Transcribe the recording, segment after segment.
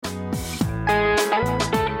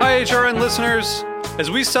HRN listeners.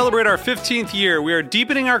 As we celebrate our 15th year, we are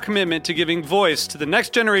deepening our commitment to giving voice to the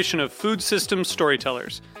next generation of food systems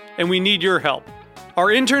storytellers, and we need your help. Our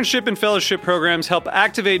internship and fellowship programs help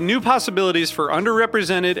activate new possibilities for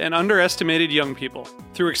underrepresented and underestimated young people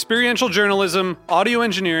through experiential journalism, audio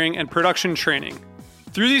engineering, and production training.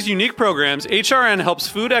 Through these unique programs, HRN helps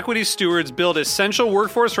food equity stewards build essential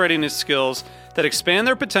workforce readiness skills that expand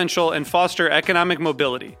their potential and foster economic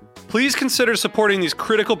mobility. Please consider supporting these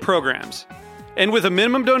critical programs. And with a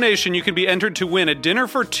minimum donation, you can be entered to win a dinner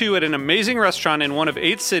for two at an amazing restaurant in one of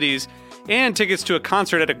 8 cities and tickets to a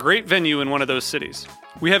concert at a great venue in one of those cities.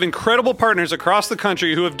 We have incredible partners across the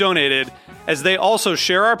country who have donated, as they also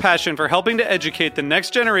share our passion for helping to educate the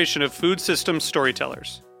next generation of food systems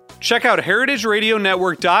storytellers. Check out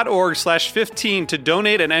heritageradionetwork.org/15 to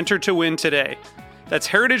donate and enter to win today. That's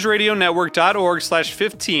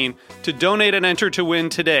heritageradionetwork.org/15 to donate and enter to win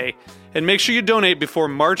today. And make sure you donate before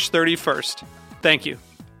March 31st. Thank you.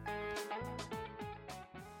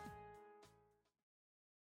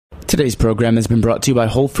 Today's program has been brought to you by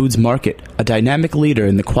Whole Foods Market, a dynamic leader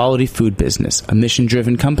in the quality food business, a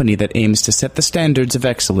mission-driven company that aims to set the standards of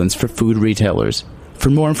excellence for food retailers. For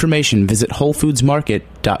more information, visit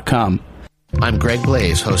WholeFoodsMarket.com. I'm Greg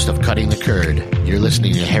Blaze, host of Cutting the Curd. You're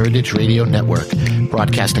listening to Heritage Radio Network,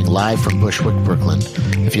 broadcasting live from Bushwick, Brooklyn.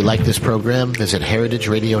 If you like this program, visit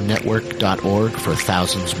heritageradionetwork.org for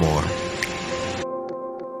thousands more.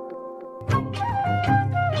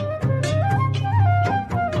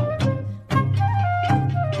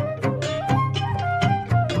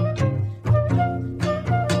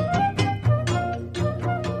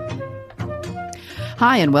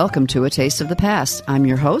 Hi, and welcome to A Taste of the Past. I'm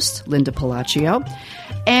your host, Linda Palacio,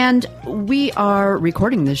 and we are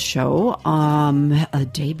recording this show a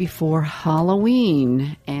day before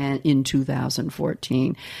Halloween and in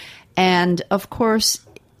 2014. And, of course,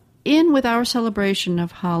 with our celebration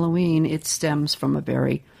of Halloween, it stems from a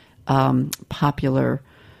very popular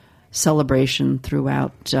celebration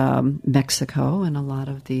throughout Mexico and a lot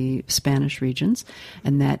of the Spanish regions,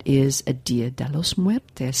 and that is a Dia de los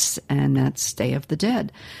Muertos, and that's Day of the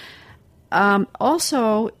Dead.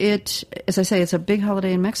 Also, as I say, it's a big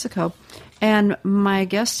holiday in Mexico, and my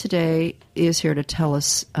guest today is here to tell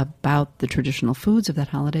us about the traditional foods of that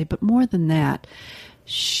holiday, but more than that,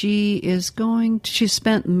 she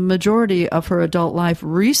spent the majority of her adult life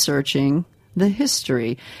researching the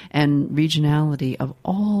history and regionality of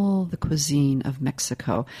all the cuisine of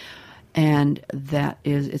Mexico. And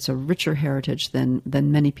it's a richer heritage than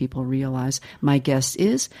many people realize. My guest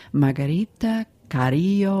is Margarita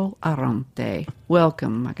Carrillo Arronte.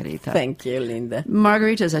 Welcome, Margarita. Thank you, Linda.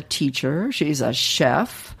 Margarita is a teacher. She's a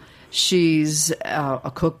chef. She's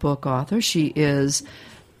a cookbook author. She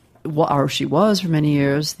was for many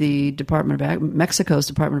years the Mexico's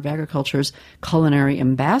Department of Agriculture's culinary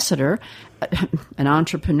ambassador, an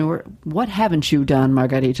entrepreneur. What haven't you done,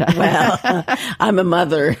 Margarita? Well, I'm a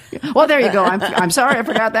mother. Well, there you go. I'm sorry, I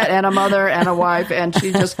forgot that. And a mother and a wife, and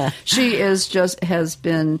she has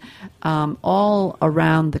been all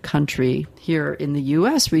around the country here in the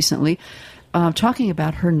U.S. recently, talking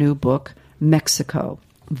about her new book, Mexico,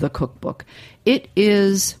 the Cookbook. It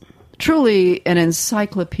is truly an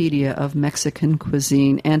encyclopedia of Mexican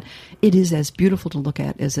cuisine, and it is as beautiful to look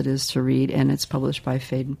at as it is to read, and it's published by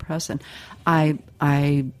Faden Press, and I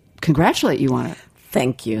congratulate you on it.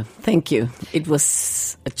 Thank you. It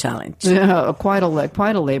was a challenge. Yeah, quite a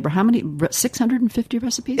labor. How many? 650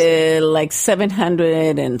 recipes? Like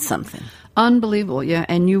 700 and something. Unbelievable, yeah.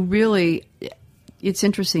 And you really, it's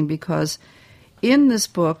interesting because in this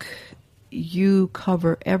book, you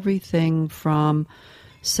cover everything from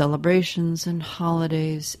celebrations and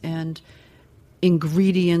holidays and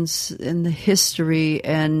ingredients and the history,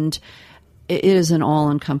 and it is an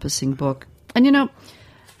all-encompassing book. And,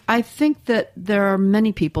 I think that there are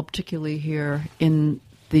many people, particularly here in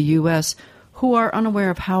the U.S., who are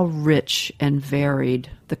unaware of how rich and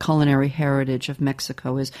varied the culinary heritage of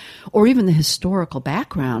Mexico is, or even the historical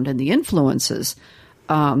background and the influences.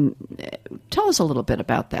 Tell us a little bit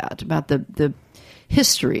about that, about the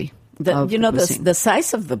history. The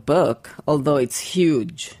size of the book, although it's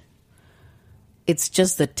huge, it's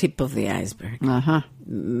just the tip of the iceberg. Uh-huh.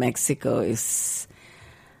 Mexico has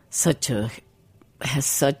such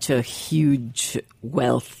a huge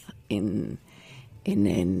wealth in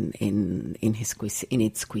its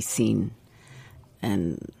cuisine,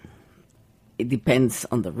 and it depends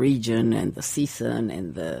on the region and the season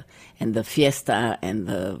and the fiesta and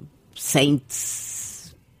the saints.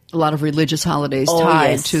 A lot of religious holidays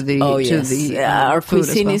tied to the our food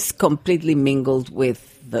cuisine as well. is completely mingled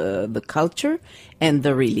with the culture and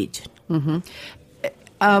the religion. Mm-hmm.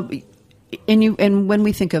 And when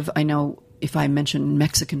we think of, I know if I mention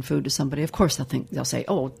Mexican food to somebody, of course they'll say,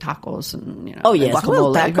 "Oh, tacos and Oh yes,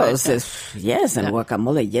 guacamole." tacos yes, and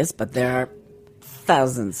guacamole yes, but there are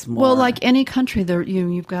thousands more. Well, like any country,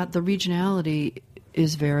 you've got the regionality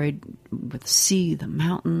is varied with the sea, the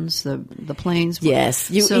mountains, the plains. Yes,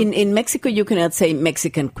 in Mexico you cannot say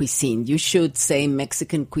Mexican cuisine. You should say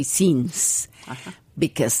Mexican cuisines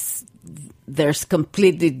because there's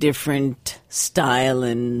completely different style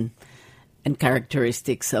and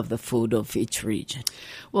characteristics of the food of each region.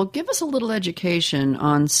 Well, give us a little education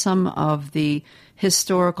on some of the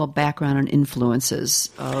historical background and influences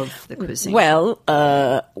of the cuisine. Well,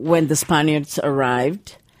 when the Spaniards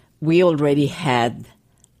arrived, we already had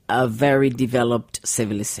a very developed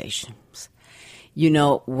civilization. You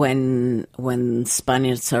know, when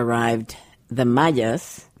Spaniards arrived, the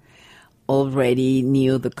Mayas already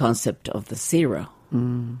knew the concept of the zero,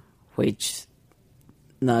 which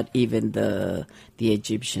not even the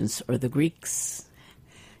Egyptians or the Greeks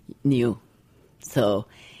knew. So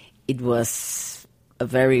it was a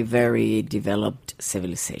very, very developed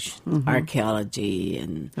civilization. Archaeology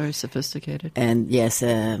and Very sophisticated. and yes,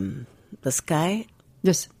 the sky.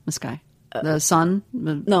 Yes, the sky. The sun.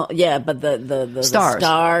 No, yeah, but the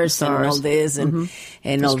Stars. and all this and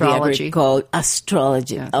all Astrology. the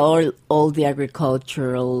astrology, Yeah. all the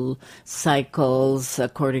agricultural cycles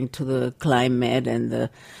according to the climate and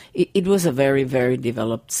it was a very, very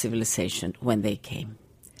developed civilization when they came.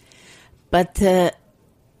 But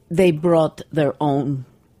they brought their own,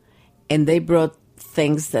 and they brought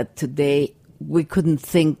things that today we couldn't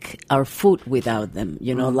think our food without them,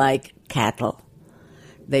 you know, like cattle.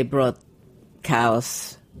 They brought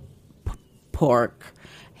cows, pork,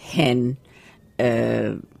 hen,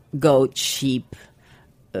 goat, sheep.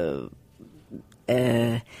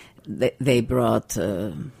 They brought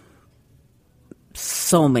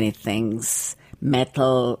so many things,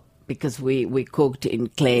 metal, because we cooked in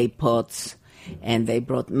clay pots, and they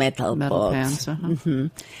brought metal pots.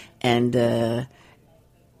 Pans. And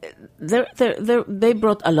they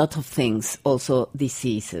brought a lot of things, also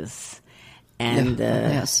diseases. And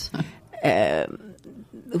Yes. the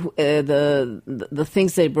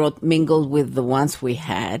things they brought mingled with the ones we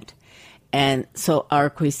had, and so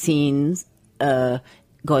our cuisines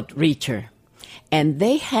got richer. And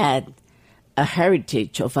they had a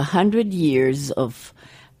heritage of 100 years of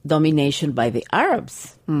domination by the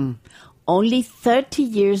Arabs. Only 30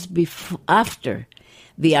 years after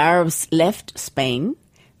the Arabs left Spain,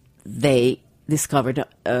 they discovered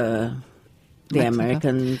the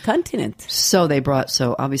American continent. So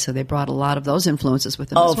obviously they brought a lot of those influences with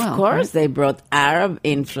them as well. Of course, right? they brought Arab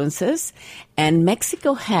influences, and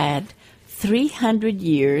Mexico had 300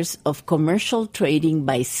 years of commercial trading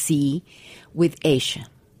by sea with Asia.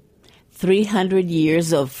 300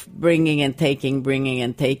 years of bringing and taking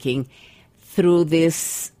through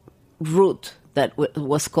this route that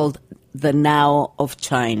was called the Nao of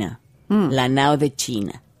China, La Nao de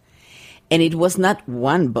China. And it was not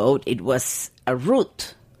one boat, it was a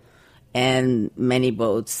route and many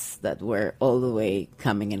boats that were all the way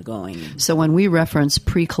coming and going. So when we reference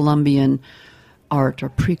pre-Columbian art or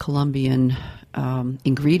pre-Columbian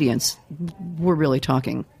ingredients, we're really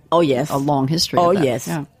talking Oh, yes. a long history Oh, of that. yes.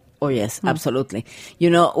 Yeah. Oh, yes, absolutely.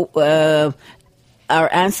 You know,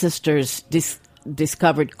 our ancestors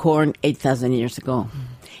discovered corn 8,000 years ago,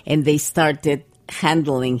 and they started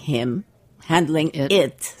handling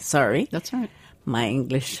it. Sorry. That's right. My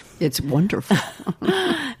English. It's wonderful.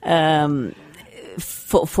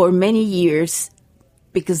 For many years,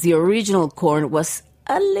 because the original corn was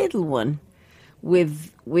a little one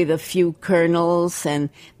with a few kernels, and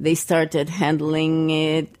they started handling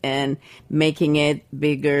it and making it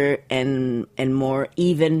bigger and more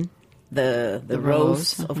even, the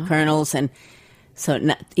rows of kernels. And so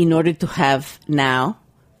in order to have now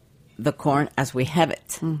the corn as we have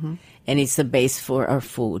it, and it's the base for our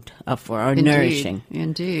food, for our nourishing.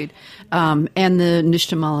 Indeed. And the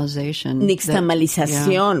nixtamalization.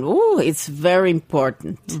 Nixtamalización, ooh, it's very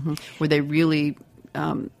important. Where they really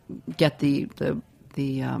get the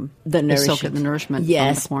nourishment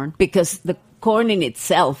yes, from the corn. Because the corn in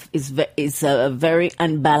itself is a very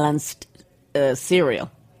unbalanced cereal.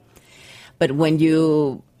 But when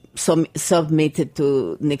you submit it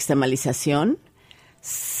to nixtamalización,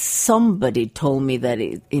 somebody told me that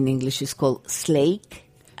in English it's called slake.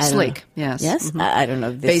 Slake, yes. Yes? I don't know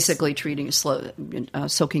if this... Basically treating it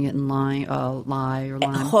soaking it in lye or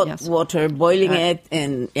lime. Hot water, boiling it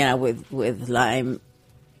and with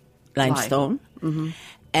limestone.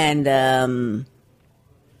 And the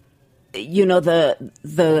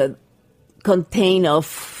content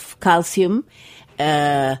of calcium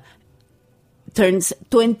turns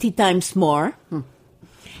 20 times more,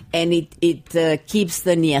 and it keeps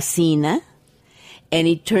the niacin, and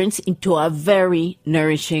it turns into a very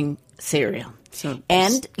nourishing cereal. So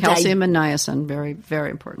and calcium and niacin, very, very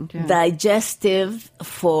important. Yeah. Digestive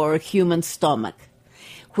for human stomach,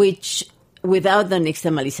 which without the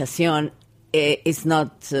nixtamalización is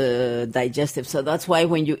not digestive. So that's why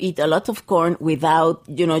when you eat a lot of corn without,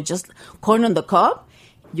 just corn on the cob,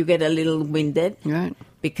 you get a little winded. Right.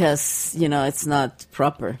 Because, it's not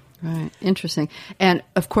proper. Right. Interesting. And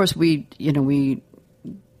of course we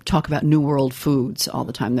talk about New World foods all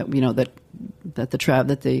the time that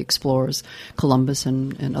that the explorers, Columbus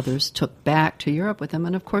and others, took back to Europe with them.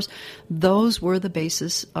 And of course, those were the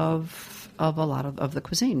basis of a lot of the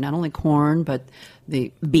cuisine. Not only corn, but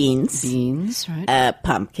the beans, right?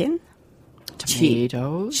 Pumpkin,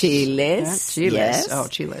 tomatoes, chiles, yes. Oh,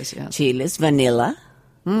 chiles, yes. Chiles, vanilla,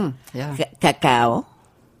 cacao,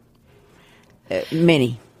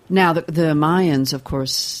 many. Now, the Mayans, of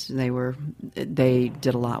course, they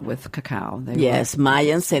did a lot with cacao.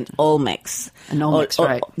 Mayans and Olmecs. And Olmecs,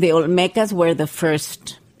 right. The Olmecas were the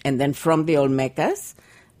first, and then from the Olmecas,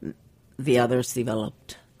 the others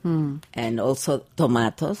developed. And also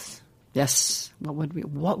tomatoes. Yes.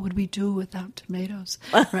 What would we do without tomatoes?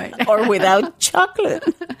 Right. Or without chocolate.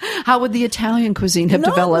 How would the Italian cuisine have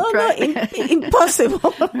developed? Right?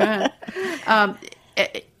 Impossible. Right.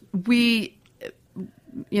 We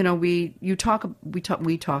talk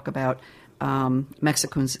about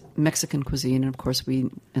Mexican cuisine, and of course we,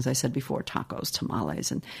 as I said before, tacos,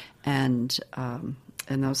 tamales, and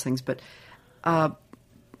those things. But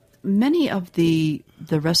many of the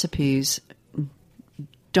recipes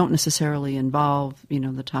don't necessarily involve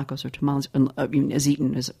the tacos or tamales, as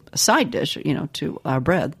eaten as a side dish, to our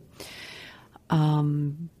bread.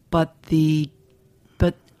 But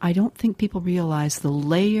I don't think people realize the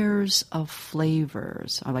layers of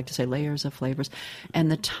flavors. I like to say layers of flavors, and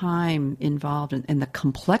the time involved and the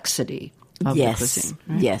complexity of the cuisine.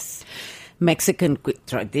 Right? Yes. Mexican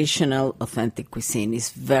traditional, authentic cuisine is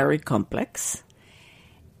very complex.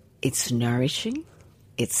 It's nourishing.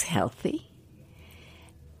 It's healthy.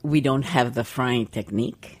 We don't have the frying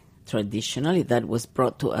technique traditionally that was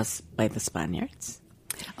brought to us by the Spaniards.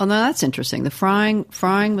 Oh, no, that's interesting. The frying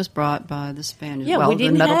was brought by the Spaniards. Yeah, well, we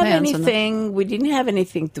didn't metal have pans anything. We didn't have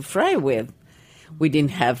anything to fry with. We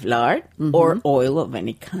didn't have lard or oil of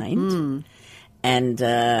any kind, and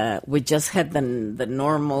we just had the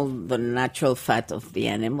natural fat of the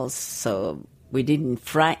animals. So we didn't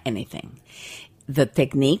fry anything. The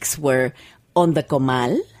techniques were on the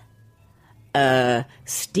comal,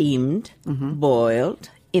 steamed, boiled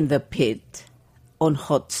in the pit on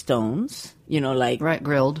hot stones. right,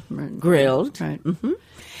 grilled, right,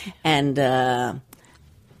 and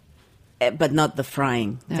but not the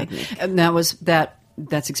frying technique. And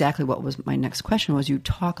that's exactly what was my next question. Was you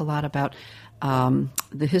talk a lot about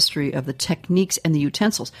the history of the techniques and the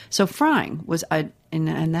utensils. So frying was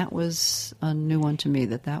and that was a new one to me.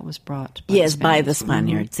 That was brought by the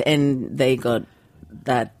Spaniards, and they got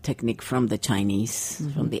that technique from the Chinese,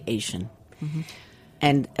 from the Asian.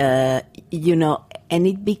 And, and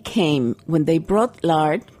it became, when they brought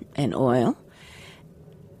lard and oil,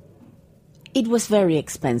 it was very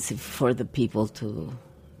expensive for the people to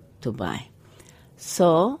buy.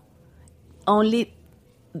 So only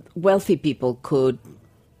wealthy people could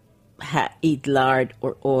eat lard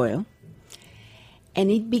or oil. And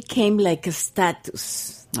it became like a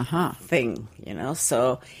status thing,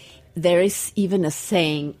 So there is even a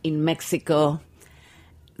saying in Mexico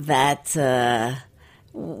that...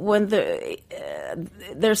 when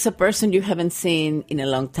there's a person you haven't seen in a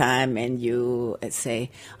long time and you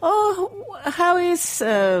say, "Oh, how is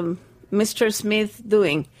Mr. Smith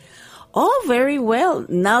doing?" "Oh, very well.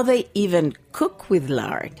 Now they even cook with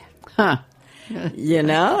lard." Huh.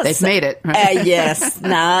 They've made it. Right? Yes.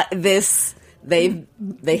 Now they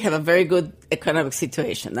have a very good economic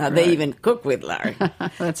situation. Now they even cook with lard.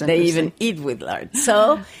 That's they even eat with lard.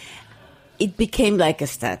 So it became like a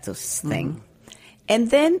status thing. And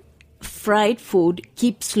then fried food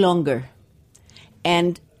keeps longer.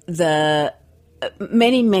 And the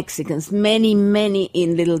many Mexicans, many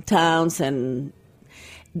in little towns and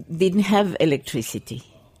didn't have electricity.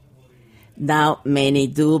 Now many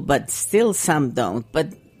do, but still some don't.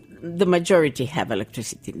 But the majority have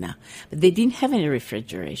electricity now. But they didn't have any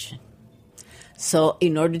refrigeration. So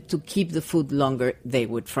in order to keep the food longer, they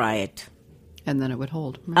would fry it. And then it would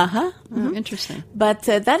hold. Oh, interesting. But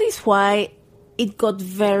that is why it got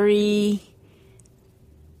very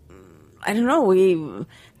I don't know,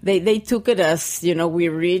 they took it as,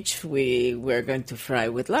 we're rich, we're going to fry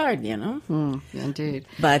with lard, Indeed.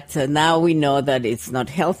 But now we know that it's not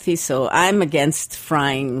healthy, so I'm against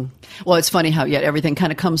frying. Well, it's funny how yet everything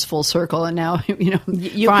kind of comes full circle, and now You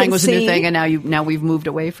frying can was a new see- thing, and now we've moved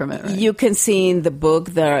away from it. Right? You can see in the book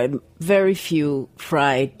there are very few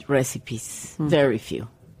fried recipes, very few.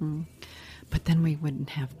 But then we wouldn't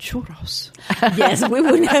have churros. Yes, we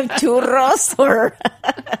wouldn't have churros,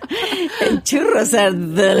 and churros are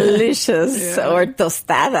delicious, or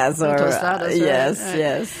tostadas, Tostadas, right,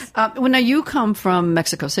 yes. Well, now you come from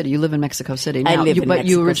Mexico City. You live in Mexico City I now. live in But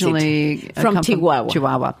you Mexico originally City. From come Chihuahua.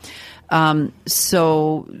 Chihuahua.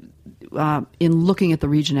 In looking at the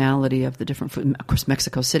regionality of the different food, of course,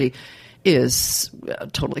 Mexico City is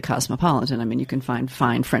totally cosmopolitan. I mean, you can find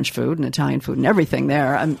fine French food and Italian food and everything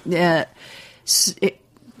there.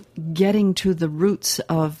 Getting to the roots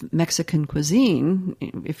of Mexican cuisine,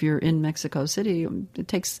 if you're in Mexico City, it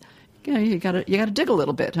takes you got to dig a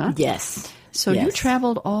little bit, huh? Yes. So yes. you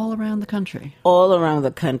traveled all around the country. All around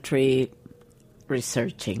the country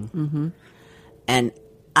researching. And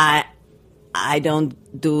I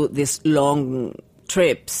don't do these long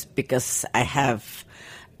trips because I have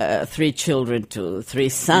 3 children to 3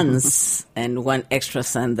 sons, and one extra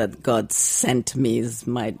son that God sent me is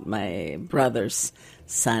my brother's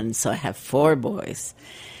son. So I have 4 boys,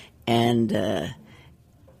 and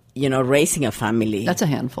raising a family. That's a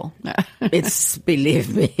handful. It's,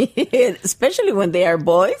 believe me, especially when they are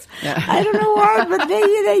boys. Yeah. I don't know why, but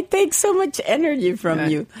they take so much energy from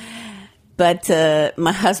you. But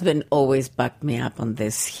my husband always backed me up on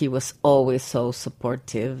this. He was always so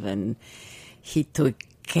supportive, and he took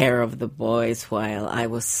care of the boys while I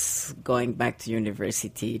was going back to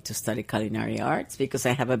university to study culinary arts, because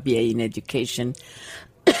I have a BA in education.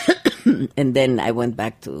 And then I went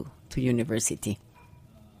back to university.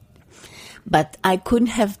 But I couldn't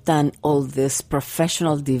have done all this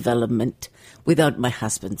professional development without my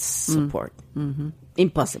husband's support.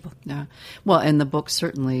 Impossible. Yeah. Well, and the book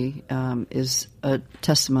certainly is a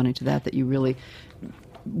testimony to that you really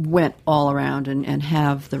went all around and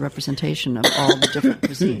have the representation of all the different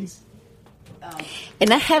cuisines.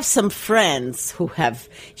 And I have some friends who have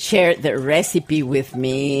shared their recipe with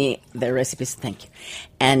me, their recipes, thank you,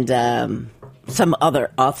 and some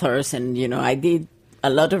other authors. And, I did a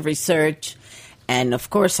lot of research. And, of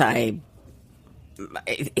course,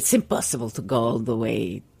 it's impossible to go all the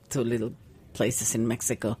way to little places in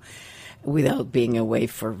Mexico without being away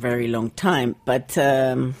for a very long time. But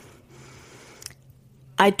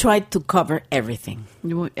I tried to cover everything.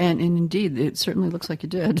 And indeed, it certainly looks like you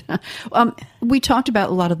did. We talked about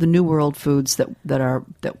a lot of the New World foods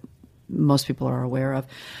that most people are aware of.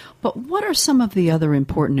 But what are some of the other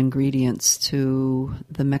important ingredients to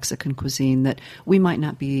the Mexican cuisine that we might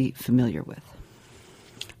not be familiar with?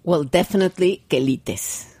 Well, definitely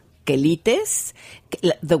quelites. Quelites,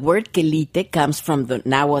 the word quelite comes from the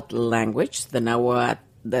Nahuatl language, the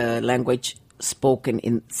language spoken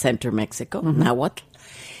in Central Mexico, Nahuatl.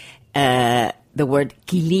 The word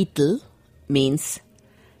quilitl means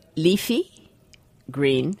leafy,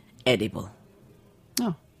 green, edible.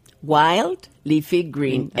 Oh. Wild, leafy,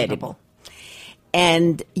 green, edible.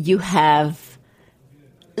 And you have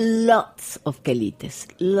lots of quelites,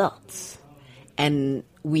 lots. And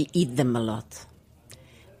we eat them a lot.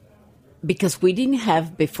 Because we didn't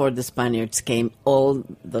have, before the Spaniards came, all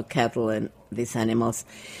the cattle and these animals.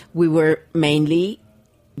 We were mainly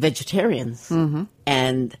vegetarians.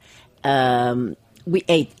 And we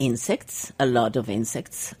ate insects, a lot of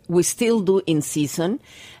insects. We still do in season,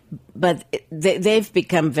 but they've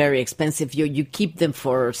become very expensive. You keep them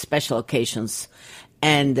for special occasions.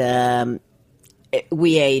 And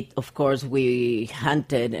we ate, of course, we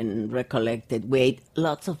hunted and recollected. We ate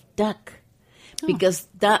lots of duck, because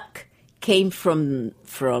duck came from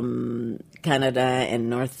Canada and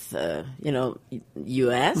North,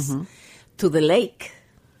 U.S. to the lake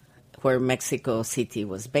where Mexico City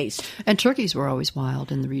was based. And turkeys were always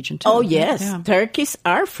wild in the region, too. Oh, yes. Yeah. Turkeys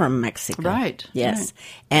are from Mexico. Right. Yes. Right.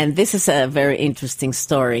 And this is a very interesting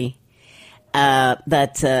story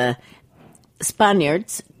that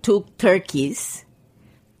Spaniards took turkeys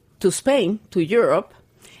to Spain, to Europe,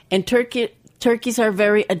 and turkeys are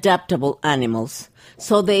very adaptable animals.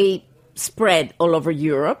 So they spread all over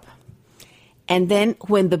Europe. And then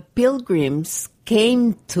when the pilgrims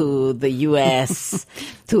came to the U.S.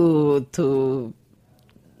 to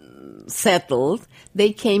settle,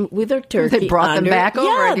 they came with their turkey. They brought them back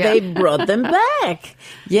over again. They brought them back.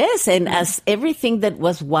 Yes, and as everything that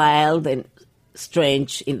was wild and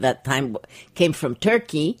strange in that time came from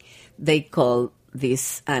Turkey, they called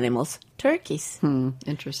these animals turkeys.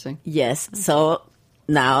 Interesting. Yes. So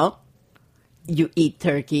now you eat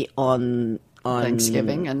turkey on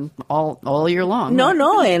Thanksgiving and all year long.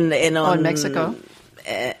 No, and in Mexico.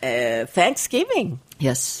 Thanksgiving.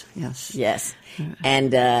 Yes.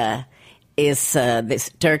 And is this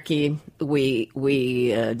turkey? We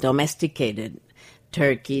domesticated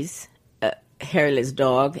turkeys, hairless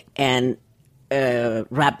dog, and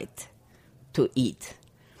rabbit to eat.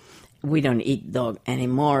 We don't eat dog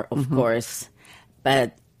anymore, of course,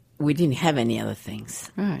 but we didn't have any other things.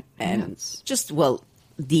 Right. And just,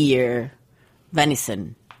 deer,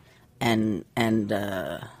 venison, and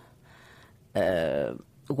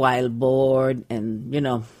wild boar,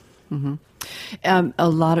 and, a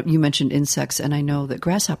lot of you mentioned insects, and I know that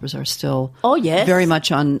grasshoppers are still very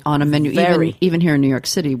much on a menu. Even here in New York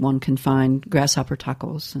City, one can find grasshopper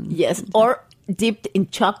tacos. Yes, or dipped in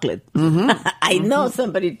chocolate. I know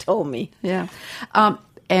somebody told me. Yeah.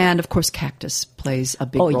 And of course, cactus plays a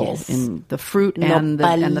big role in the fruit and the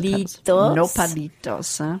petals.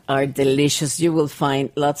 Nopalitos, huh? Are delicious. You will find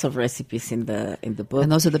lots of recipes in the book. And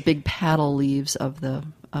those are the big paddle leaves of the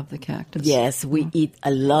cactus. Yes, we eat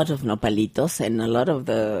a lot of nopalitos and a lot of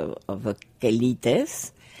the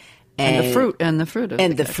quelites. And the fruit of the fruit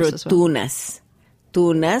as well.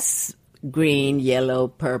 Tunas, green, yellow,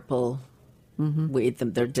 purple. We eat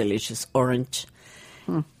them. They're delicious. Orange.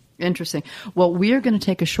 Interesting. Well, we are going to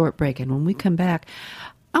take a short break, and when we come back,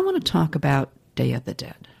 I want to talk about Day of the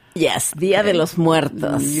Dead. Yes, Dia de los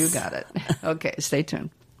Muertos. You got it. Okay, stay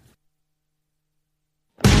tuned.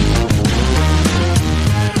 Talking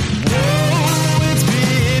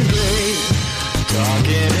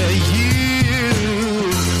to you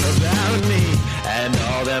about me and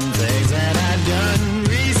all them things that I've done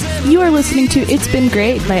recently. You are listening to It's Been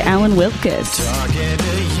Great by Alan Wilkes. Talking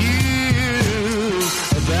to you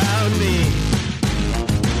about me.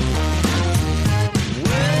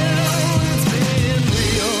 Well, it's been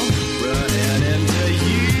real running into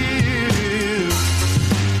you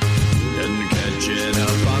and catching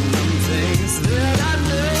up on them things that I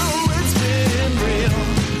know. It's been real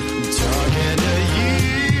talking to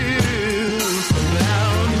you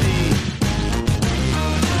about me.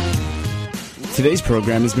 Today's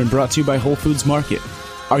program has been brought to you by Whole Foods Market.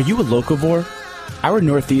 Are you a locavore? Our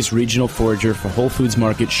Northeast regional forager for Whole Foods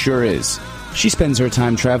Market sure is. She spends her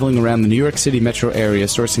time traveling around the New York City metro area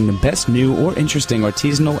sourcing the best new or interesting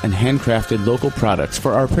artisanal and handcrafted local products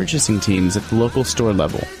for our purchasing teams at the local store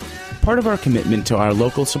level. Part of our commitment to our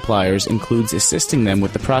local suppliers includes assisting them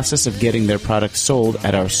with the process of getting their products sold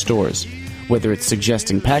at our stores. Whether it's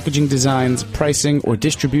suggesting packaging designs, pricing, or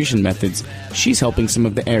distribution methods, she's helping some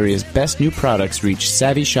of the area's best new products reach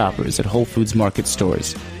savvy shoppers at Whole Foods Market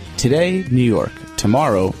stores. Today, New York.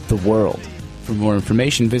 Tomorrow, the world. For more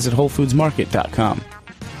information, visit WholeFoodsMarket.com.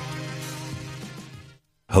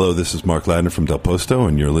 Hello, this is Mark Ladner from Del Posto,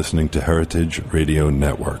 and you're listening to Heritage Radio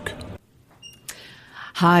Network.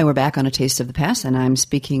 Hi, we're back on A Taste of the Past, and I'm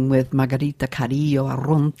speaking with Margarita Carrillo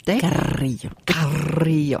Arronte.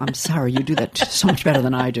 Carrillo. I'm sorry, you do that so much better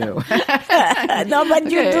than I do. No, but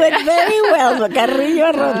you do it very well,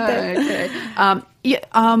 Carrillo Arronte.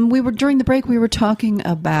 Okay. During the break, we were talking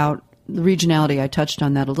about the regionality. I touched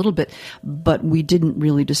on that a little bit, but we didn't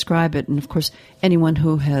really describe it. And of course, anyone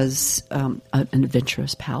who has an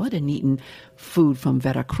adventurous palate and eaten food from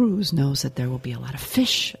Veracruz knows that there will be a lot of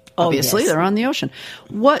fish. Obviously, they're on the ocean.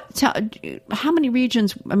 How many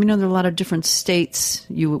regions? I mean, there are a lot of different states.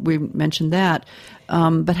 We mentioned that,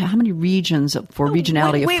 but how many regions for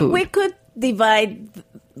regionality of food? We could divide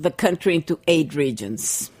the country into 8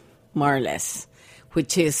 regions, more or less,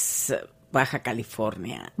 which is Baja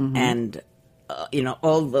California and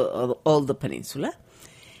all the peninsula,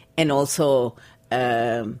 and also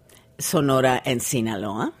Sonora and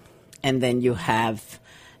Sinaloa, and then you have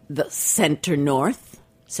the center north,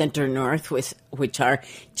 which are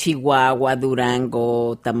Chihuahua,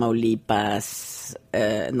 Durango, Tamaulipas,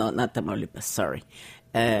 not Tamaulipas, sorry,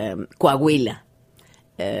 Coahuila,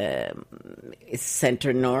 is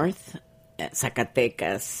center north,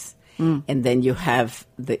 Zacatecas, and then you have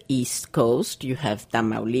the East Coast, you have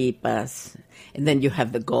Tamaulipas, and then you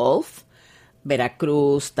have the Gulf,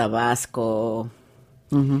 Veracruz, Tabasco,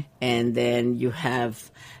 and then you have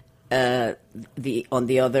on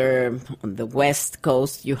the West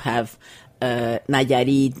Coast, you have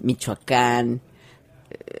Nayarit, Michoacán,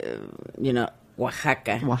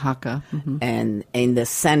 Oaxaca. And in the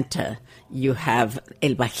center, you have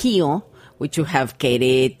El Bajío, which you have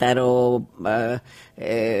Querétaro,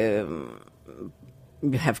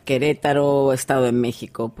 Estado de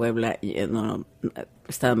México, Puebla. No,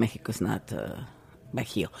 Estado de México is not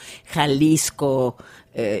Bajío. Jalisco,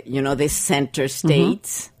 the center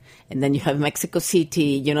states. And then you have Mexico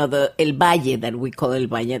City, the El Valle that we call El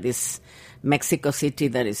Valle, this Mexico City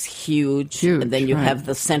that is huge. And then you have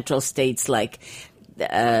the central states like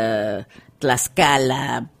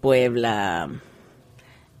Tlaxcala, Puebla,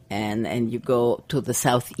 and you go to the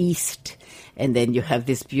southeast, and then you have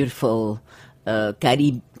these beautiful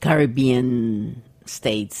Caribbean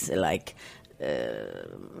states like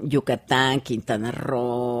Yucatan, Quintana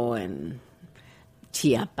Roo, and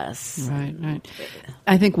Chiapas. Right.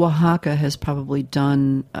 I think Oaxaca has probably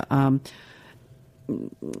done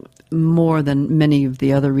more than many of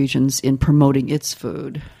the other regions in promoting its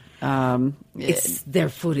food. Their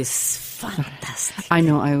food is fantastic. I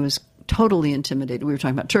know. I was totally intimidated. We were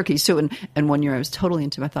talking about turkeys too, and one year I was totally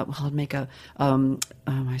intimidated. I thought, well, I'll make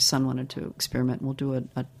my son wanted to experiment. We'll do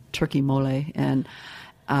a turkey mole, and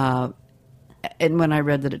when I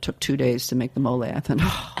read that it took 2 days to make the mole, I thought,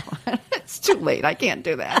 oh, it's too late. I can't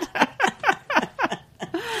do that.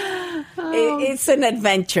 It's an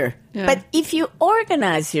adventure. Yeah. But if you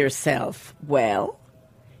organize yourself well,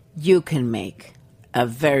 you can make a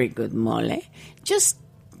very good mole. Just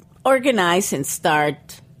organize and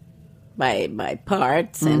start by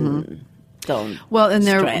parts and don't and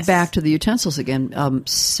they're stress. back to the utensils again.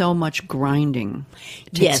 So much grinding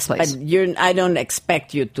takes place. But I don't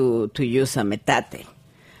expect you to use a metate.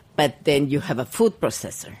 But then you have a food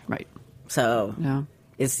processor. Right. So Yeah.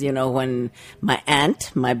 it's, when my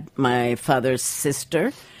aunt, my father's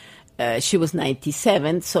sister, she was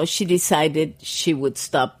 97, so she decided she would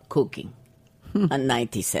stop cooking at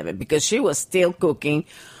 97 because she was still cooking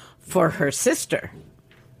for her sister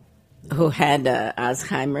who had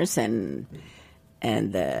Alzheimer's and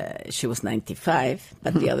she was 95,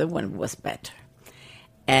 but the other one was better.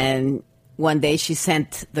 And one day she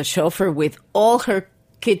sent the chauffeur with all her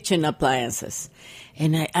kitchen appliances.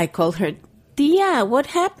 And I called her, Tia, what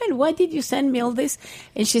happened? Why did you send me all this?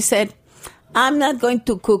 And she said, I'm not going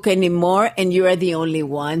to cook anymore, and you are the only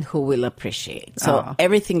one who will appreciate. So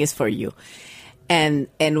everything is for you. And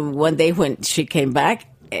one day when she came back,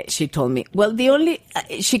 she told me, well,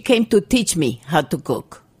 she came to teach me how to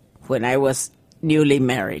cook when I was newly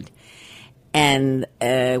married, and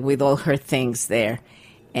with all her things there.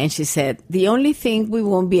 And she said, the only thing we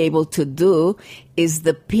won't be able to do is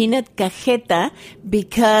the peanut cajeta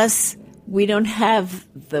because we don't have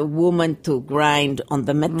the woman to grind on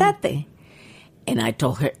the metate. And I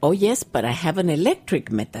told her, oh, yes, but I have an electric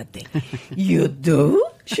metate. You do?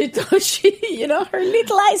 She told, her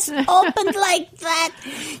little eyes opened like that.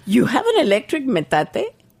 You have an electric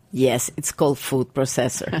metate? Yes, it's called food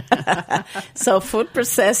processor. So food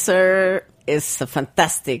processor is a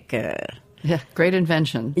fantastic... great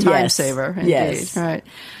invention. Time saver, indeed. Yes. Right.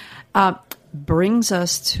 Brings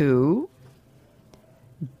us to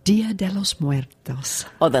Dia de los Muertos.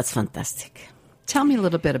 Oh, that's fantastic. Tell me a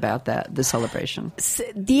little bit about the celebration.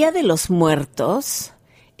 Dia de los Muertos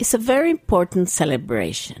is a very important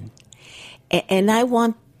celebration. And I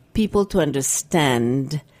want people to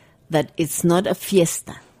understand that it's not a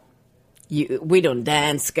fiesta. We don't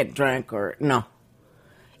dance, get drunk, no.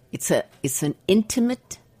 It's an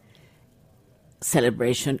intimate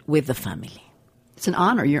celebration with the family. It's an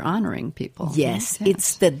honor. You're honoring people. Yes.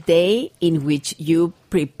 It's the day in which you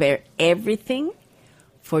prepare everything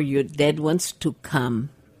for your dead ones to come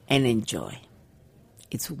and enjoy.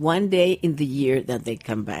 It's one day in the year that they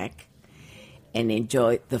come back and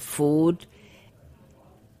enjoy the food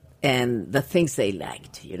and the things they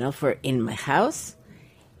liked. For in my house,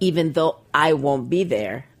 even though I won't be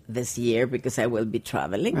there this year because I will be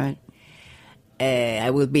traveling. Right.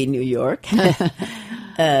 I will be in New York.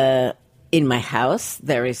 In my house,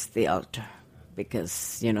 there is the altar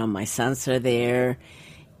because, my sons are there.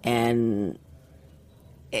 And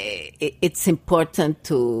it's important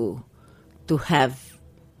to have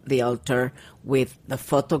the altar with the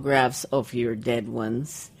photographs of your dead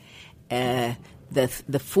ones, the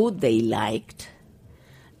food they liked,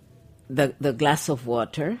 the glass of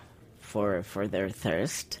water for their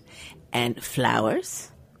thirst, and flowers.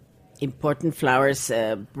 Important flowers,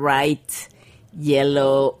 bright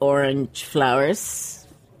yellow, orange flowers.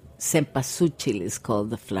 Cempasúchil is called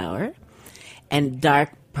the flower. And dark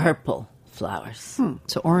purple flowers.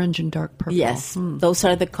 So orange and dark purple. Yes, those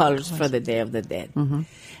are the colors for the Day of the Dead. Mm-hmm.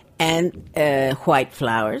 And white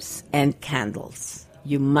flowers and candles.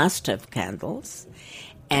 You must have candles.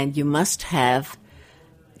 And you must have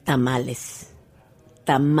tamales.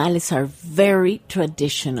 Tamales are very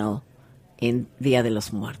traditional in Dia de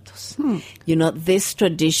los Muertos. This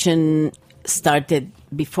tradition started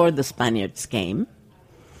before the Spaniards came,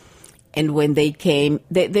 And when they came,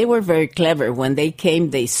 they were very clever. When they came,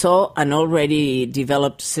 they saw an already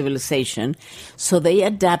developed civilization, so they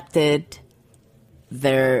adapted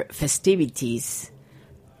their festivities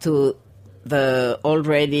to the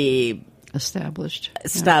already established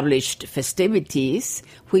festivities,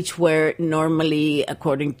 which were normally,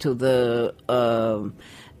 according to the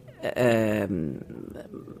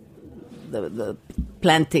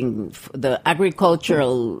planting, the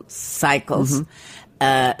agricultural cycles,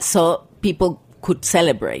 so people could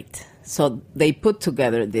celebrate. So they put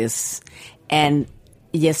together this. And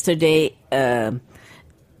yesterday,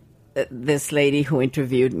 this lady who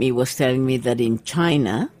interviewed me was telling me that in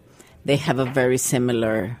China, they have a very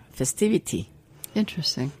similar festivity.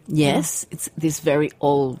 Interesting. Yes, it's these very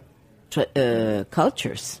old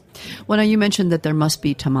cultures. Well, now you mentioned that there must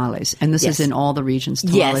be tamales, and this is in all the regions.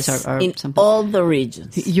 Tamales are in something. all the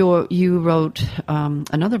regions. You wrote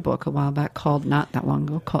another book a while back called, not that long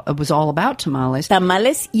ago, it was all about tamales.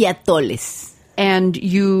 Tamales y atoles. And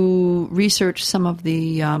you researched some of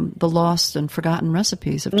the lost and forgotten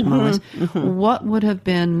recipes of tamales. What would have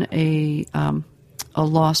been a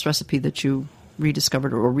lost recipe that you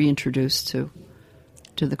rediscovered or reintroduced to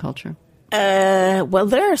the culture? Well,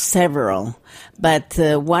 there are several, but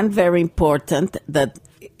one very important that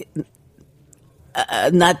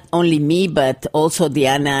not only me, but also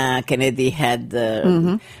Diana Kennedy had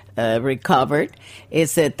recovered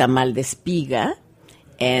is a tamal de espiga.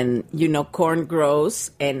 And, corn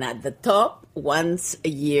grows, and at the top, once a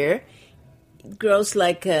year, it grows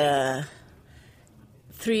like 3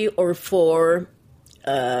 or 4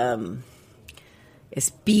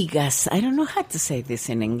 espigas. I don't know how to say this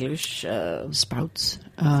in English. Sprouts,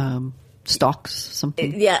 stalks,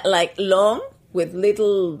 something. Yeah, like long with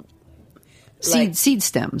little seed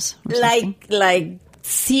stems. Or something. Like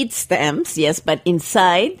seed stems, yes, but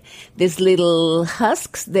inside these little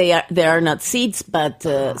husks, they are not seeds, but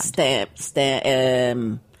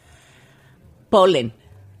pollen.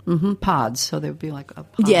 Pods, so they would be like a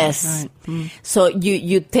pod. Yes. Right. So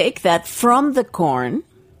you take that from the corn,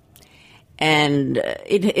 and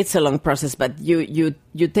it's a long process, but you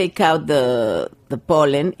take out the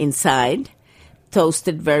pollen inside, toast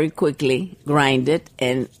it very quickly, grind it,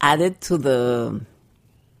 and add it to the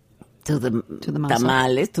masa.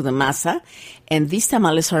 tamales, to the masa, and these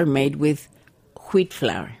tamales are made with wheat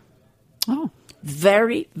flour. Oh.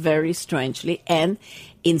 Very, very strangely, and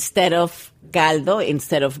instead of caldo,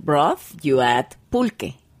 instead of broth, you add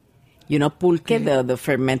pulque. Pulque, the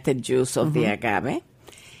fermented juice of the agave,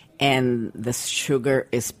 and the sugar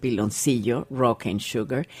is piloncillo, raw cane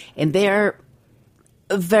sugar, and they are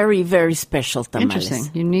very, very special tamales.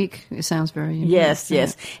 Interesting. Unique. It sounds very unique.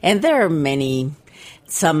 Yes. And there are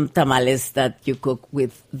some tamales that you cook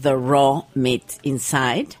with the raw meat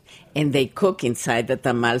inside, and they cook inside the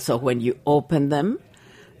tamal, so when you open them,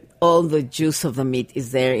 all the juice of the meat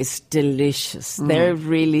is there. It's delicious. They're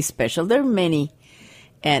really special. There are many,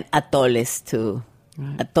 and atoles too.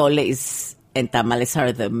 Right. Atole and tamales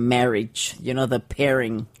are the marriage, the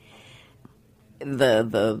pairing,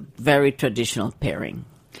 the very traditional pairing.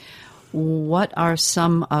 What are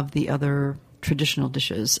some of the other traditional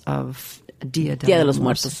dishes of Dia de los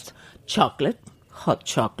Muertos? Chocolate, hot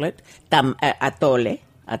chocolate. Atole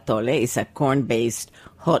is a corn-based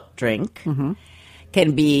hot drink.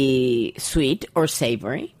 Can be sweet or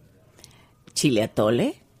savory. Chile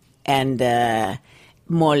atole. And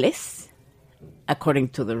moles, according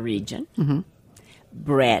to the region.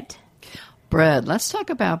 Bread. Let's talk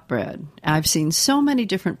about bread. I've seen so many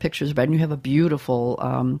different pictures of bread, and you have a beautiful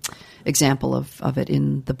example of it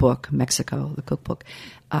in the book, Mexico, the cookbook.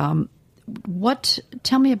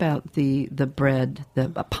 Tell me about the bread,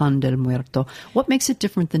 the pan del muerto. What makes it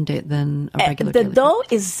different than a regular The daily dough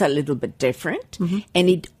is a little bit different, and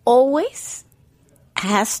it always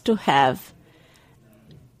has to have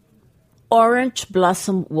orange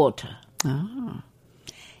blossom water. Oh.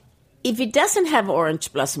 If it doesn't have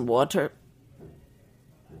orange blossom water,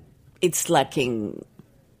 it's lacking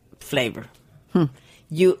flavor.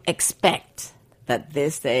 You expect that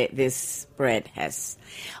this bread has.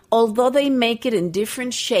 Although they make it in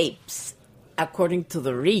different shapes according to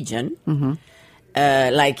the region,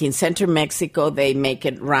 like in Central Mexico, they make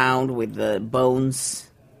it round with the bones.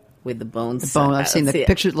 I've seen the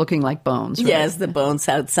pictures looking like bones. Right? Yes, the bones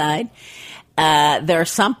outside. There are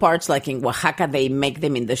some parts, like in Oaxaca, they make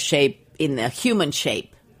them in a human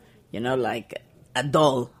shape, like a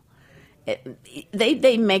doll.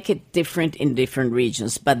 They make it different in different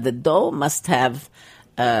regions, but the dough must have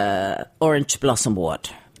orange blossom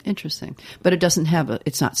water. Interesting. But it doesn't have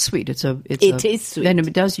it's not sweet. It is sweet. Then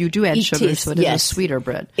it does, you do add sugar, is, so it is yes. a sweeter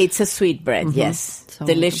bread. It's a sweet bread, yes. So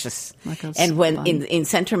delicious. And when in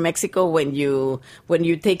central Mexico, when you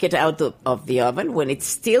take it out of the oven, when it's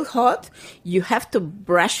still hot, you have to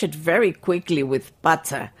brush it very quickly with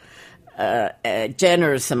butter. A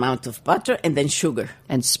generous amount of butter and then sugar.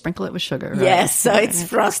 And sprinkle it with sugar. Right? Yes, so it's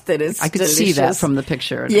frosted. It's I could delicious. see that from the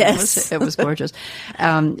picture. Yes. It was gorgeous.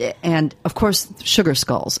 And, of course, sugar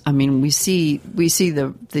skulls. I mean, we see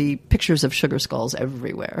the pictures of sugar skulls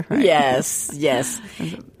everywhere. Right? Yes, yes.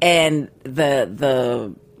 And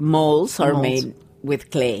the molds are made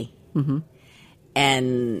with clay. Mm-hmm.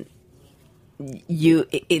 And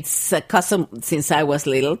it's a custom since I was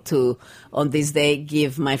little to on this day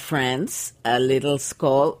give my friends a little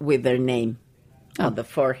skull with their name on the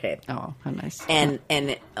forehead. Oh, how nice! And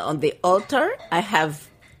on the altar, I have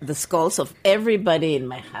the skulls of everybody in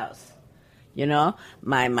my house. You know,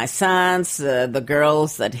 my sons, the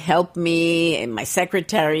girls that help me, and my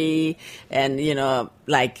secretary, and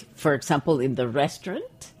like for example, in the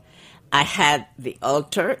restaurant, I had the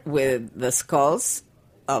altar with the skulls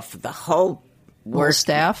of the whole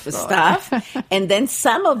staff, and then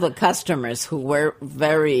some of the customers who were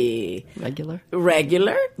very regular,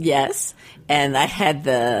 yes, and I had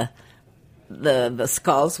the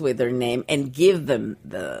skulls with their name and give them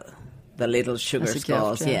the little sugar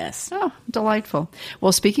skulls. Gift, yeah. Yes. Oh, delightful.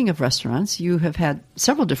 Well, speaking of restaurants, you have had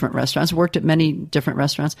several different restaurants, worked at many different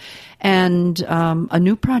restaurants, and a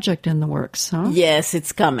new project in the works, huh? Yes,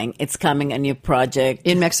 it's coming. It's coming, a new project.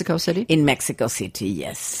 In Mexico City? In Mexico City,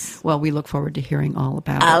 yes. Well, we look forward to hearing all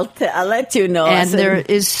about it. I'll let you know. And there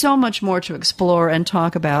is so much more to explore and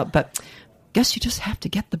talk about, but guess you just have to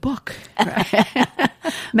get the book. Right?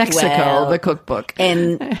 Mexico, the cookbook.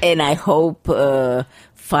 And I hope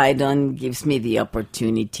Phaidon gives me the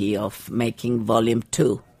opportunity of making volume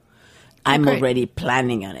 2. I'm already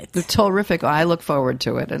planning on it. Terrific. I look forward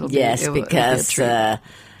to it. Because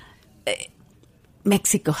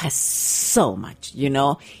Mexico has so much,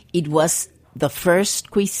 It was the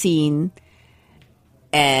first cuisine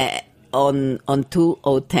on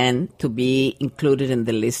 2010 to be included in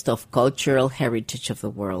the list of cultural heritage of the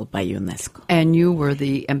world by UNESCO. And you were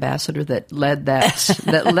the ambassador that led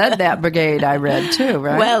that brigade, I read too,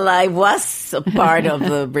 right? Well, I was a part of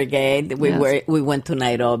the brigade. We went to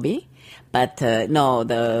Nairobi, but no,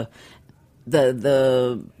 the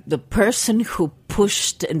person who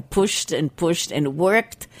pushed and pushed and pushed and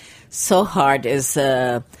worked so hard is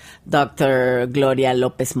Dr. Gloria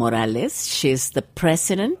Lopez Morales. She's the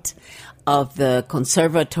president of the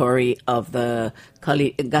Conservatory of the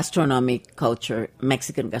Gastronomic Culture,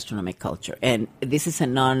 Mexican Gastronomic Culture. And this is a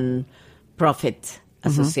non-profit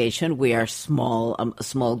association. We are a small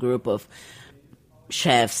group of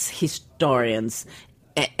chefs, historians,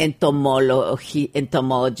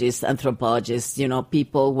 entomologists, anthropologists,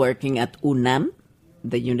 people working at UNAM,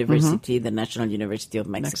 the university, the National University of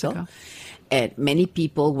Mexico. And many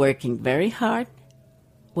people working very hard.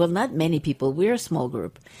 Well, not many people. We're a small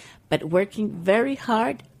group. But working very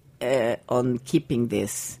hard on keeping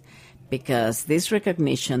this. Because this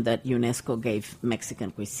recognition that UNESCO gave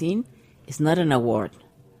Mexican cuisine is not an award.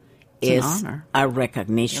 It's an honor. A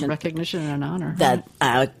recognition. A recognition and an honor.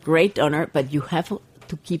 A great honor, but you have to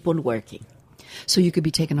keep on working. So you could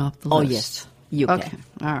be taken off the list. Oh, yes. You can.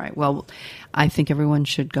 All right. Well, I think everyone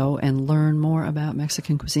should go and learn more about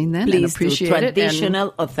Mexican cuisine then. Please and appreciate do. it.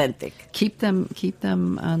 Traditional, authentic. Keep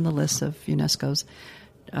them on the list of UNESCO's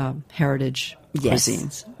heritage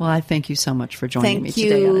cuisines. Well, I thank you so much for joining me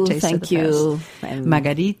today on A Taste of the Past.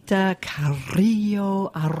 Margarita Carrillo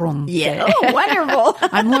Arronte. Yeah. Oh, wonderful.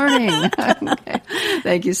 I'm learning. Okay.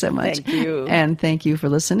 Thank you so much. Thank you. And thank you for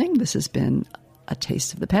listening. This has been A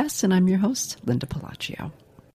Taste of the Past, and I'm your host, Linda Palacio.